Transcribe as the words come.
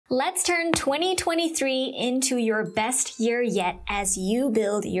Let's turn 2023 into your best year yet as you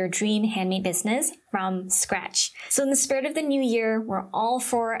build your dream handmade business from scratch. So in the spirit of the new year, we're all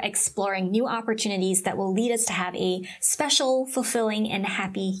for exploring new opportunities that will lead us to have a special, fulfilling, and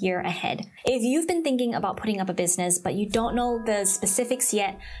happy year ahead. If you've been thinking about putting up a business, but you don't know the specifics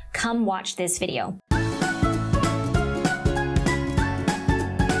yet, come watch this video.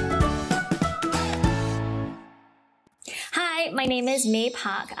 Hi, my name is May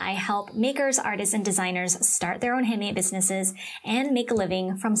Park. I help makers, artists, and designers start their own handmade businesses and make a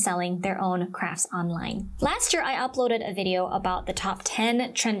living from selling their own crafts online. Last year, I uploaded a video about the top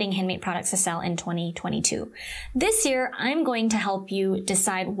 10 trending handmade products to sell in 2022. This year, I'm going to help you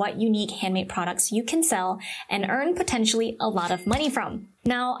decide what unique handmade products you can sell and earn potentially a lot of money from.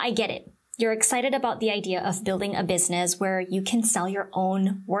 Now, I get it. You're excited about the idea of building a business where you can sell your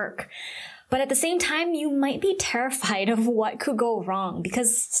own work. But at the same time, you might be terrified of what could go wrong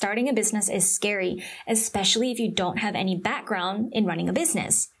because starting a business is scary, especially if you don't have any background in running a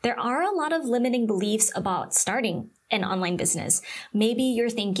business. There are a lot of limiting beliefs about starting an online business. Maybe you're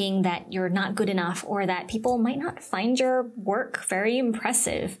thinking that you're not good enough, or that people might not find your work very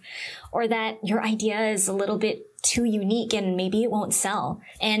impressive, or that your idea is a little bit too unique and maybe it won't sell.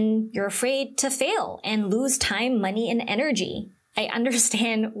 And you're afraid to fail and lose time, money, and energy. I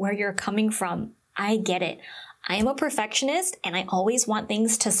understand where you're coming from. I get it. I am a perfectionist and I always want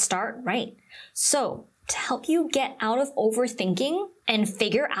things to start right. So, to help you get out of overthinking and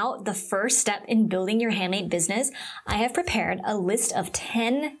figure out the first step in building your handmade business, I have prepared a list of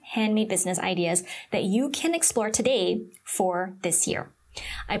 10 handmade business ideas that you can explore today for this year.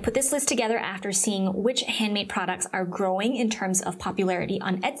 I put this list together after seeing which handmade products are growing in terms of popularity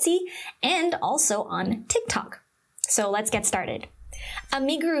on Etsy and also on TikTok. So let's get started.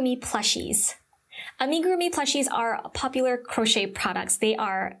 Amigurumi plushies. Amigurumi plushies are popular crochet products. They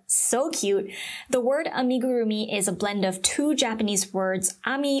are so cute. The word amigurumi is a blend of two Japanese words,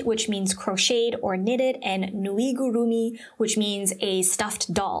 ami, which means crocheted or knitted, and nuigurumi, which means a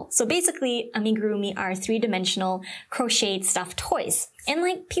stuffed doll. So basically, amigurumi are three-dimensional crocheted stuffed toys. And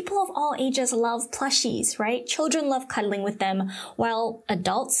like, people of all ages love plushies, right? Children love cuddling with them, while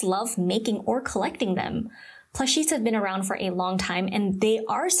adults love making or collecting them. Plushies have been around for a long time, and they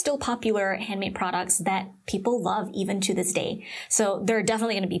are still popular handmade products that people love even to this day. So there are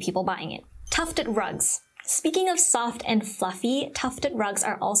definitely going to be people buying it. Tufted rugs. Speaking of soft and fluffy, tufted rugs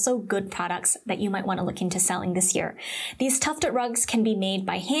are also good products that you might want to look into selling this year. These tufted rugs can be made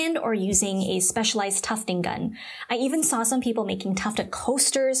by hand or using a specialized tufting gun. I even saw some people making tufted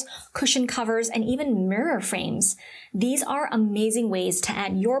coasters, cushion covers, and even mirror frames. These are amazing ways to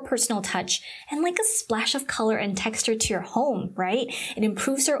add your personal touch and like a splash of color and texture to your home, right? It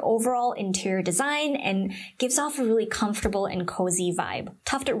improves your overall interior design and gives off a really comfortable and cozy vibe.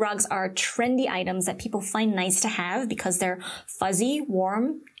 Tufted rugs are trendy items that people find nice to have because they're fuzzy,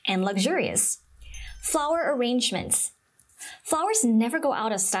 warm, and luxurious. Flower arrangements. Flowers never go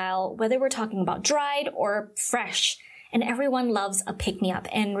out of style, whether we're talking about dried or fresh. And everyone loves a pick-me-up,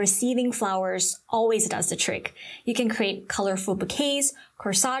 and receiving flowers always does the trick. You can create colorful bouquets,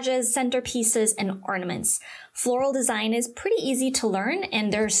 corsages, centerpieces, and ornaments. Floral design is pretty easy to learn,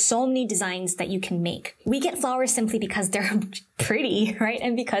 and there are so many designs that you can make. We get flowers simply because they're pretty, right?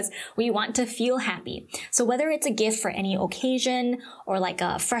 And because we want to feel happy. So whether it's a gift for any occasion, or like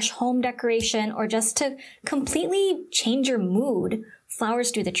a fresh home decoration, or just to completely change your mood, flowers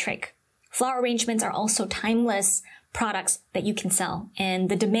do the trick. Flower arrangements are also timeless products that you can sell, and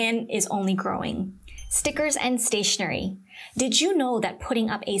the demand is only growing. Stickers and stationery. Did you know that putting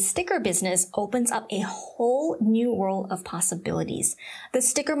up a sticker business opens up a whole new world of possibilities? The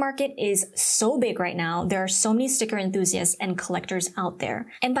sticker market is so big right now. There are so many sticker enthusiasts and collectors out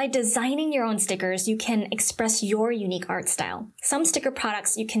there. And by designing your own stickers, you can express your unique art style. Some sticker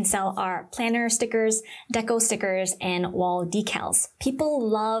products you can sell are planner stickers, deco stickers, and wall decals. People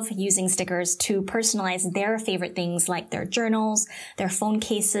love using stickers to personalize their favorite things like their journals, their phone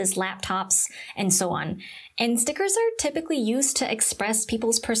cases, laptops, and so on. And stickers are typically used to express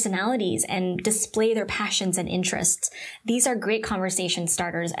people's personalities and display their passions and interests. These are great conversation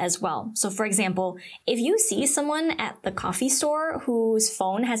starters as well. So for example, if you see someone at the coffee store whose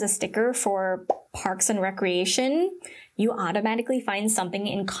phone has a sticker for Parks and Recreation, you automatically find something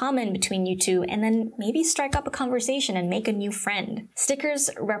in common between you two and then maybe strike up a conversation and make a new friend. Stickers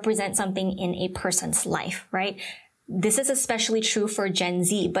represent something in a person's life, right? This is especially true for Gen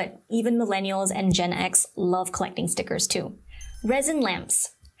Z, but even millennials and Gen X love collecting stickers too. Resin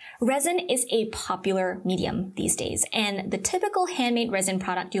lamps. Resin is a popular medium these days, and the typical handmade resin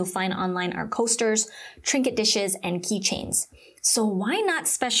product you'll find online are coasters, trinket dishes, and keychains. So why not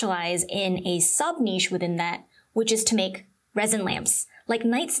specialize in a sub-niche within that, which is to make resin lamps, like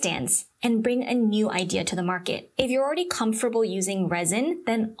nightstands, and bring a new idea to the market. If you're already comfortable using resin,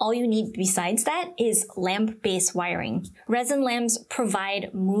 then all you need besides that is lamp-based wiring. Resin lamps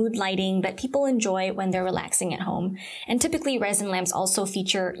provide mood lighting that people enjoy when they're relaxing at home. And typically resin lamps also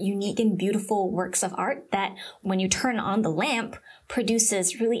feature unique and beautiful works of art that, when you turn on the lamp,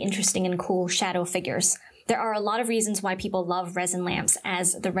 produces really interesting and cool shadow figures. There are a lot of reasons why people love resin lamps,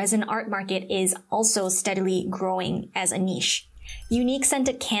 as the resin art market is also steadily growing as a niche. Unique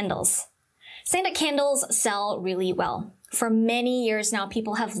scented candles. Scented candles sell really well. For many years now,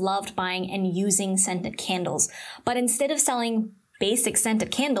 people have loved buying and using scented candles. But instead of selling basic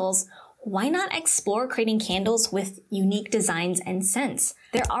scented candles, why not explore creating candles with unique designs and scents?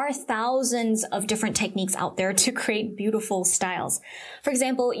 There are thousands of different techniques out there to create beautiful styles. For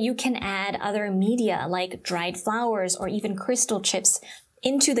example, you can add other media like dried flowers or even crystal chips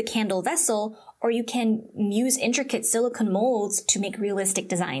into the candle vessel, or you can use intricate silicone molds to make realistic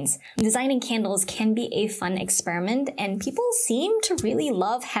designs. Designing candles can be a fun experiment, and people seem to really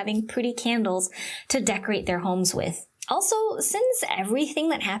love having pretty candles to decorate their homes with. Also, since everything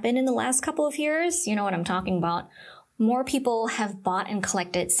that happened in the last couple of years, you know what I'm talking about, more people have bought and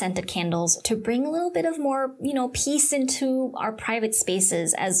collected scented candles to bring a little bit of more, peace into our private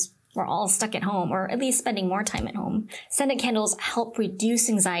spaces as we're all stuck at home, or at least spending more time at home. Scented candles help reduce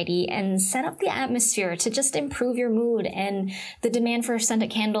anxiety and set up the atmosphere to just improve your mood, and the demand for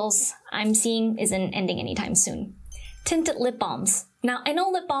scented candles I'm seeing isn't ending anytime soon. Tinted lip balms. Now, I know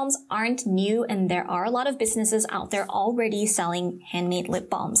lip balms aren't new, and there are a lot of businesses out there already selling handmade lip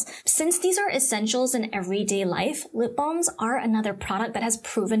balms. Since these are essentials in everyday life, lip balms are another product that has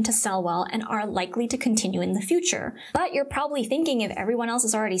proven to sell well and are likely to continue in the future. But you're probably thinking, if everyone else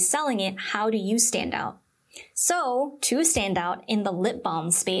is already selling it, how do you stand out? So, to stand out in the lip balm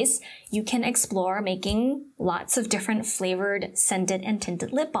space, you can explore making lots of different flavored, scented, and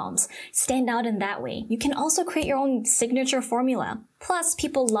tinted lip balms. Stand out in that way. You can also create your own signature formula. Plus,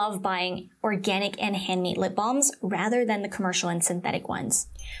 people love buying organic and handmade lip balms rather than the commercial and synthetic ones.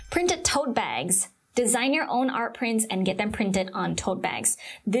 Printed tote bags. Design your own art prints and get them printed on tote bags.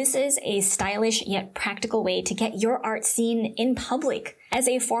 This is a stylish yet practical way to get your art seen in public. As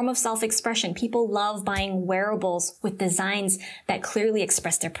a form of self-expression, people love buying wearables with designs that clearly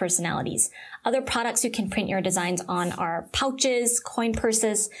express their personalities. Other products you can print your designs on are pouches, coin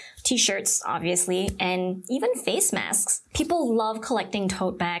purses, t-shirts, obviously, and even face masks. People love collecting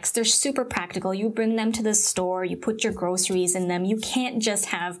tote bags. They're super practical. You bring them to the store, you put your groceries in them. You can't just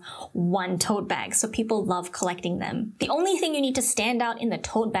have one tote bag, so people love collecting them. The only thing you need to stand out in the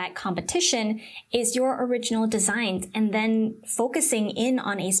tote bag competition is your original designs, and then focusing in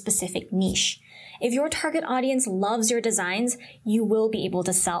on a specific niche. If your target audience loves your designs, you will be able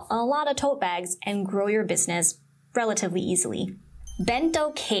to sell a lot of tote bags and grow your business relatively easily.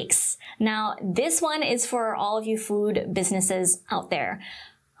 Bento cakes. Now, this one is for all of you food businesses out there.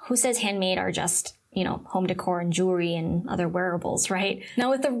 Who says handmade are just, home decor and jewelry and other wearables, right? Now,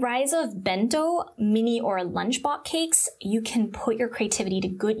 with the rise of bento, mini or lunchbox cakes, you can put your creativity to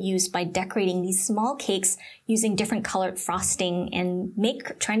good use by decorating these small cakes using different colored frosting and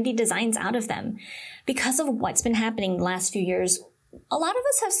make trendy designs out of them. Because of what's been happening the last few years, a lot of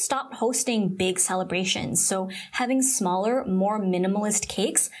us have stopped hosting big celebrations, so having smaller, more minimalist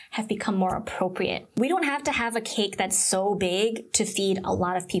cakes have become more appropriate. We don't have to have a cake that's so big to feed a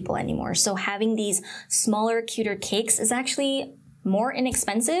lot of people anymore, so having these smaller, cuter cakes is actually more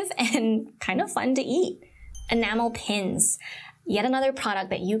inexpensive and kind of fun to eat. Enamel pins. Yet another product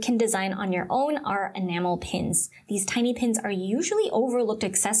that you can design on your own are enamel pins. These tiny pins are usually overlooked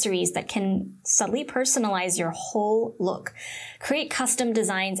accessories that can subtly personalize your whole look. Create custom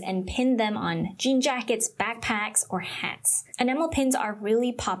designs and pin them on jean jackets, backpacks, or hats. Enamel pins are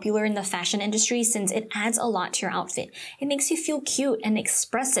really popular in the fashion industry since it adds a lot to your outfit. It makes you feel cute and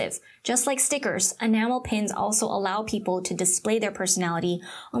expressive. Just like stickers, enamel pins also allow people to display their personality,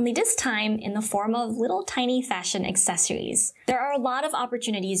 only this time in the form of little tiny fashion accessories. There are a lot of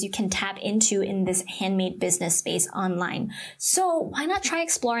opportunities you can tap into in this handmade business space online. So why not try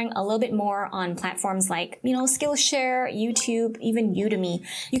exploring a little bit more on platforms like, Skillshare, YouTube, even Udemy.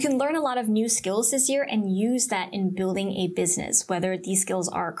 You can learn a lot of new skills this year and use that in building a business, whether these skills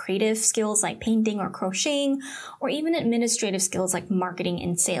are creative skills like painting or crocheting, or even administrative skills like marketing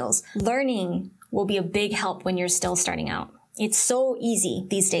and sales. Learning will be a big help when you're still starting out. It's so easy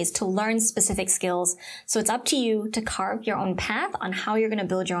these days to learn specific skills, so it's up to you to carve your own path on how you're going to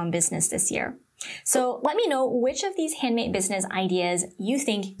build your own business this year. So let me know which of these handmade business ideas you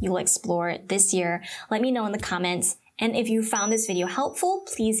think you'll explore this year. Let me know in the comments. And if you found this video helpful,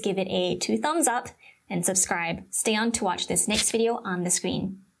 please give it a 2 thumbs up and subscribe. Stay on to watch this next video on the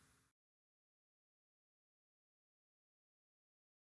screen.